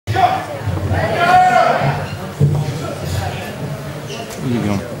you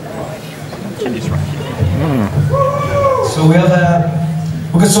go. Just right. So we've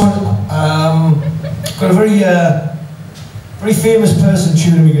got someone, got a very famous person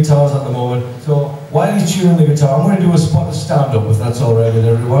tuning the guitars at the moment. So while he's tuning the guitar, I'm going to do a spot of stand-up, if that's all right with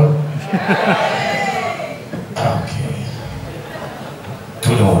everyone. Okay.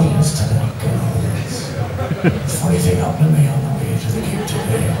 Good audience tonight, good audience. Funny thing happened to me on the way to the gig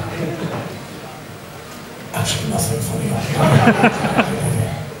today. Actually, nothing funny happened.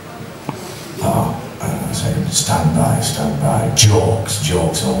 Stand by.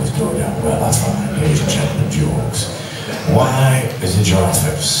 Jokes always go down well, I find, ladies and gentlemen, jokes. Why is a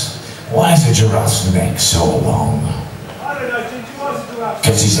giraffe's neck so long? I don't know, did you want to do that?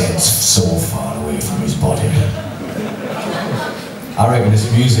 Because his head's so far away from his body. I reckon it's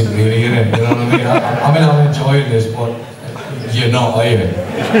music really, isn't it? You know what I mean? I'm enjoying this, but you're not, are you?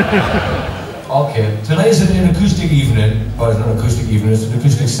 Okay, today's an acoustic evening, well, it's not an acoustic evening, it's an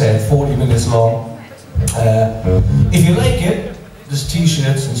acoustic set, 40 minutes long. If you like it, there's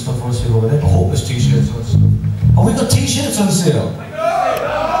t-shirts and stuff on sale over there. I hope there's t-shirts on sale. Oh, we got t-shirts on sale?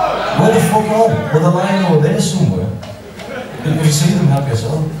 Where the fuck are they? Well, they're lying over there somewhere. If you see them, help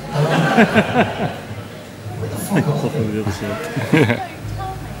yourself. Where the fuck are they?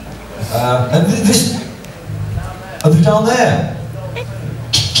 And this... Are they down there?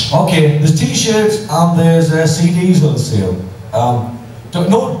 Okay, there's t-shirts and there's CDs on sale.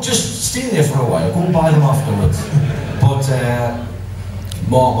 No, just stay there for a while, go and buy them afterwards. But,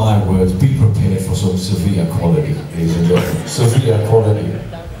 mark my words, be prepared for some severe quality, ladies and gentlemen. Severe quality.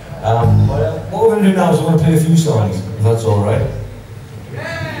 What we're going to do now is we're going to play a few songs, if that's alright.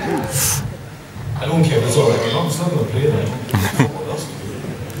 I don't care if it's alright, I'm still going to play them.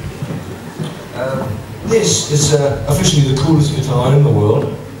 This is officially the coolest guitar in the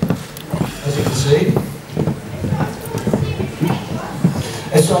world, as you can see.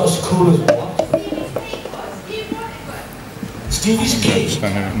 It's not as cool as what? Stevie's gay.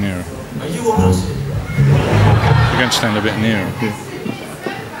 Stand a bit nearer. Are you honest? You're going to stand a bit nearer.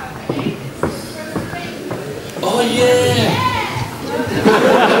 Oh yeah!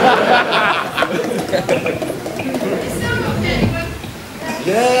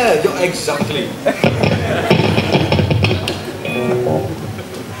 Yeah, exactly.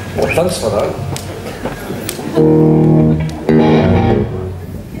 Thanks for that.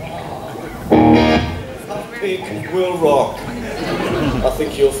 Will rock. I think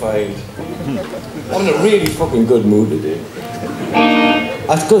you'll find. I'm in a really fucking good mood today.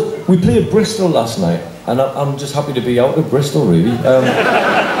 That's good. We played Bristol last night, and I'm just happy to be out of Bristol, really.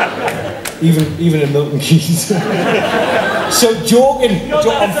 Even in Milton Keynes. So joking.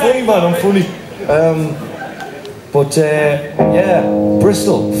 I'm funny, man. I'm funny. Yeah,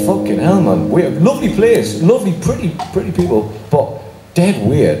 Bristol. Fucking hell, man. Lovely place. Lovely, pretty people, but. Dead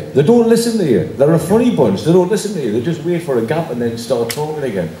weird. They don't listen to you. They're a funny bunch. They don't listen to you. They just wait for a gap and then start talking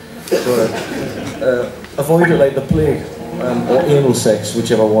again. So avoid it like the plague, or anal sex,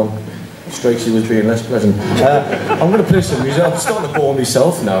 whichever one strikes you as being less pleasant. I'm going to play some music. I'm starting to bore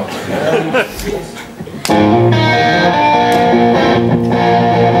myself now.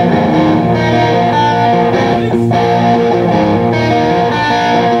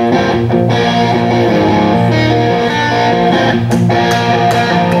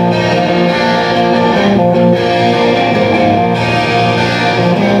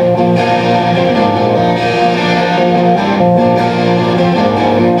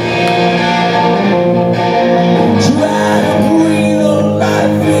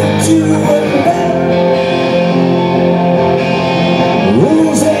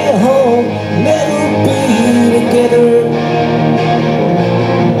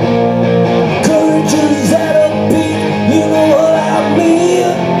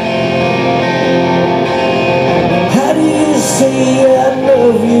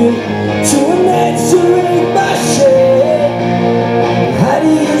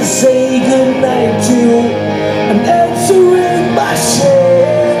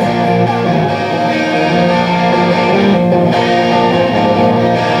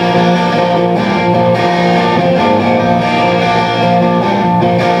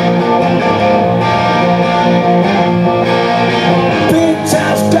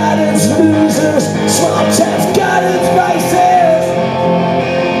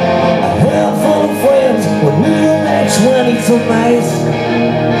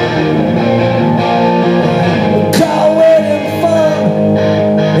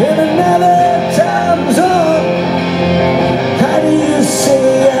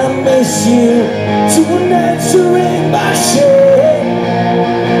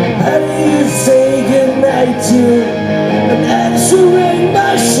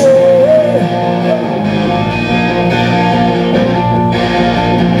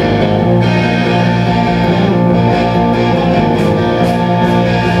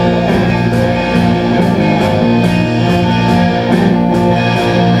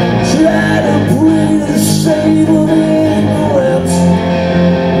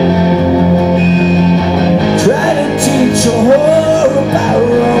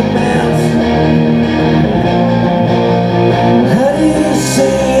 romance. How do you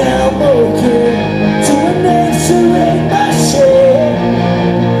say I'm okay to an X-ray machine?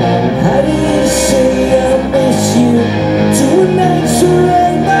 How do you say I miss you to an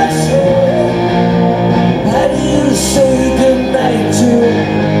X-ray machine? How do you say goodnight to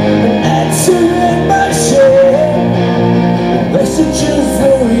an X-ray machine? The message is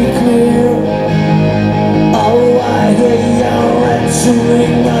very clear. Oh, I hear your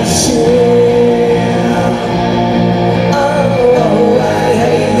answering machine. Oh, I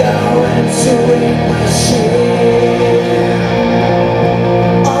hear your answering machine.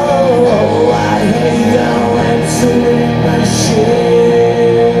 Oh, I hear your answering machine.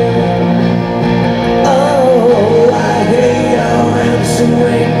 Oh, I hear your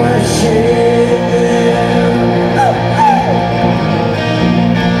answering machine.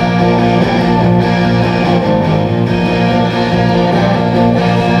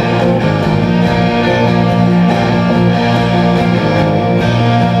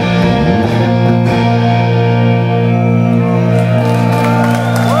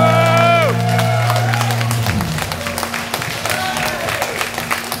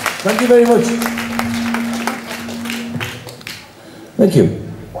 Thank you very much. Thank you.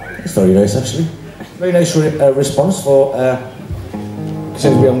 It's very nice, actually. Very nice response for,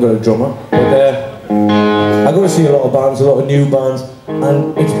 since we haven't got a drummer. But I go to see a lot of bands, a lot of new bands,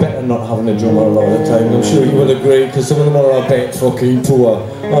 and it's better not having a drummer a lot of the time. I'm sure you will agree, because some of them are a bit fucking poor,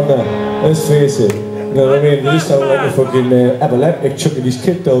 aren't they? Let's face it. You know what I mean? They just sound like a fucking epileptic chucking his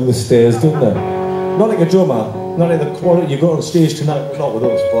kid down the stairs, don't they? Not like a drummer. Not like the quality you got on stage tonight, not with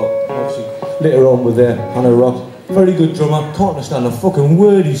us, but obviously later on with Hanoi Rocks. Very good drummer, can't understand a fucking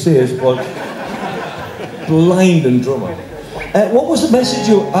word he says, but blinding drummer. What was the message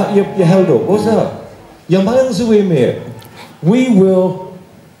you held up? What was that? You're miles away, mate. We will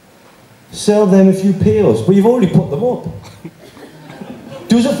sell them if you pay us, but you've already put them up.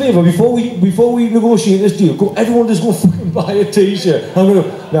 Do us a favour, before we negotiate this deal, everyone just go fucking buy a t-shirt. I'm going to,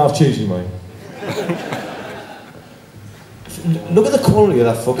 no, I've changed my mind. Look at the quality of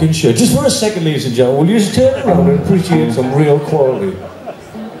that fucking shirt. Just for a second, ladies and gentlemen, will you just turn around and appreciate some real quality?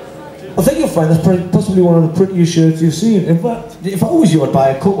 I think you'll find that's possibly one of the prettiest shirts you've seen. In fact, if I was you, I'd buy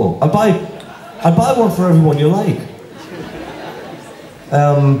a couple. I'd buy one for everyone you like.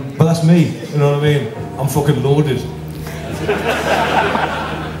 But that's me, you know what I mean? I'm fucking loaded.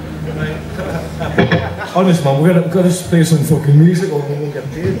 Honest man, we're gonna play some fucking music or we won't get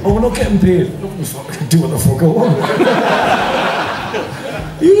paid. Oh, we're not getting paid. No, we fucking do what the fuck I want.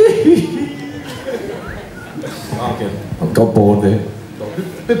 Okay, I got bored there.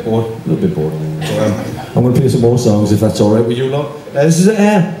 A bit bored, a little bit bored. So, I'm gonna play some more songs if that's alright with you lot. This is a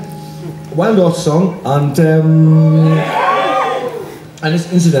Wildhearts song, and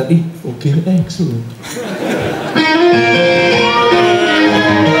it's incidentally fucking excellent.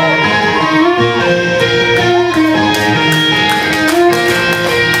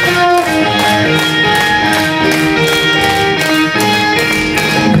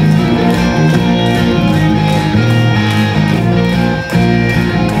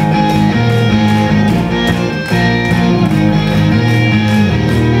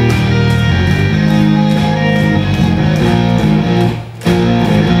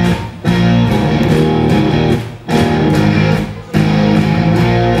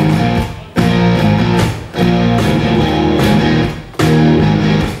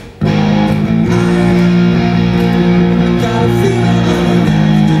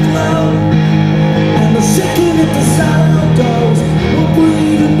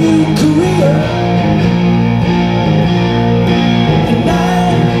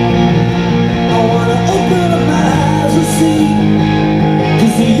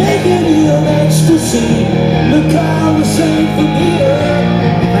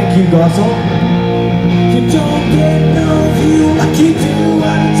 Thank you, Gossel. You don't get no view like you do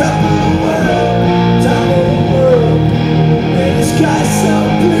on top of the world, where the sky's so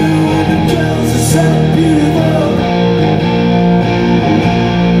blue and the girls are so beautiful.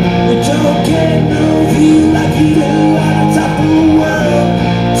 You don't get no view like you do on top of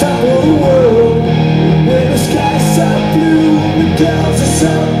the world, where the sky's so blue and the girls are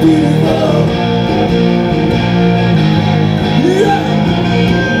so beautiful.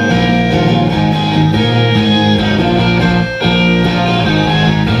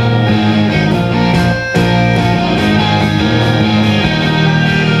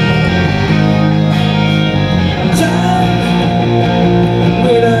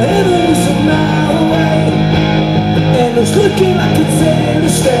 It's looking like it's here to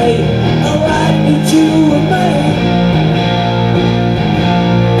stay. Alright with you and me.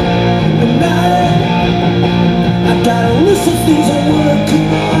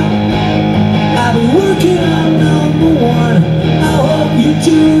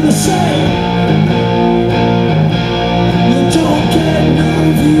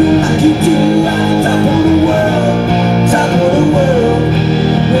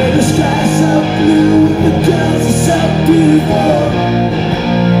 beautiful.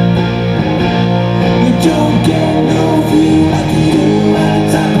 You don't get no view like you do at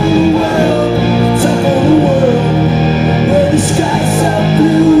the top of the world, top of the world, where the sky's so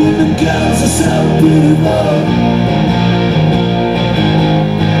blue and the girls are so beautiful.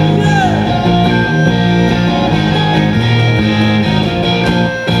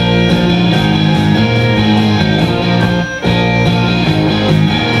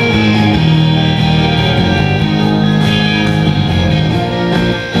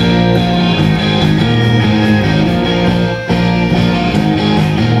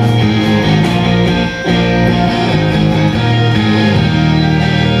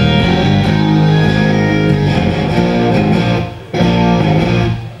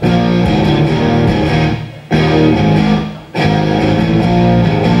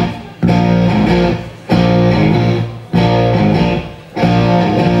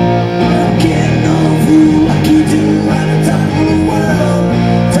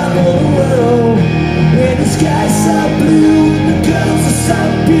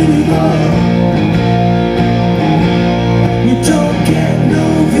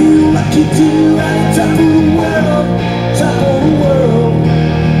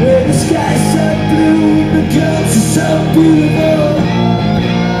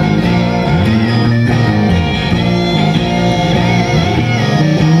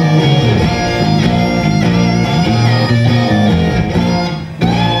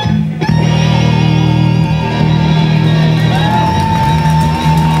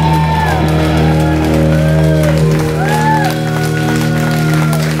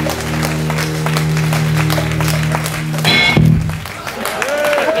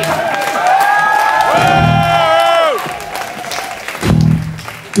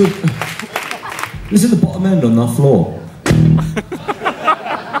 Good. This is the bottom end on that floor.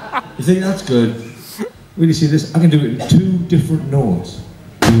 You think that's good? Really see this? I can do it in 2 different notes.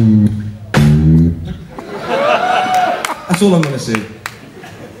 That's all I'm going to say.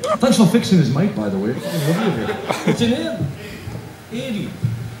 Thanks for fixing his mic, by the way. Lovely of you. What's your name? 80.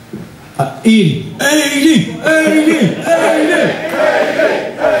 80. 80.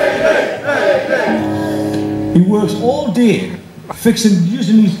 80. He works all day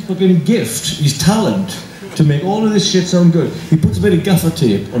using his fucking gift, his talent, to make all of this shit sound good. He puts a bit of gaffer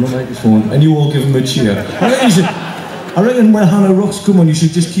tape on a microphone and you all give him a cheer. I reckon when Hanoi Rocks come on, you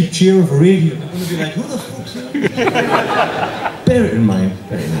should just keep cheering for radio. They're going to be like, who the fuck's that? Bear it in mind.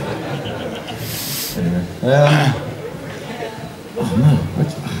 Anyway. Oh man.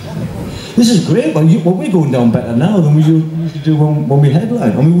 This is great, but we're going down better now than we used to do when we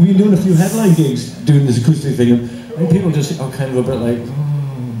headline. I mean, we've been doing a few headline gigs doing this acoustic thing. And people just are kind of a bit like, oh.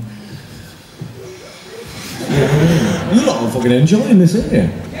 Yeah, you lot are fucking enjoying this, aren't you?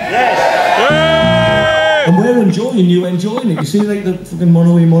 Yes! And we're enjoying you enjoying it. You see like the fucking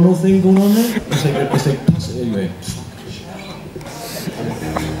mono thing going on there? It's like pass it anyway.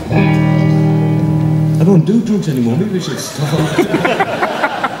 I don't do drugs anymore, maybe we should stop.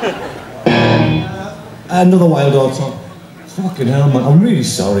 Another Wildhearts song. Fucking hell, man, I'm really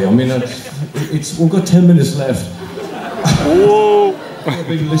sorry. I mean, we've got 10 minutes left. Whoa! A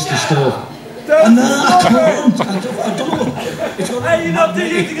big list of stuff. And then I can't. I don't know. Hey, you're not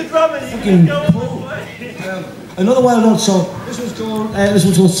using a drummer. You can go. Another Wildhearts song. This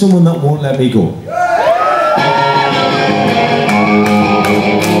one's called Someone That Won't Let Me Go.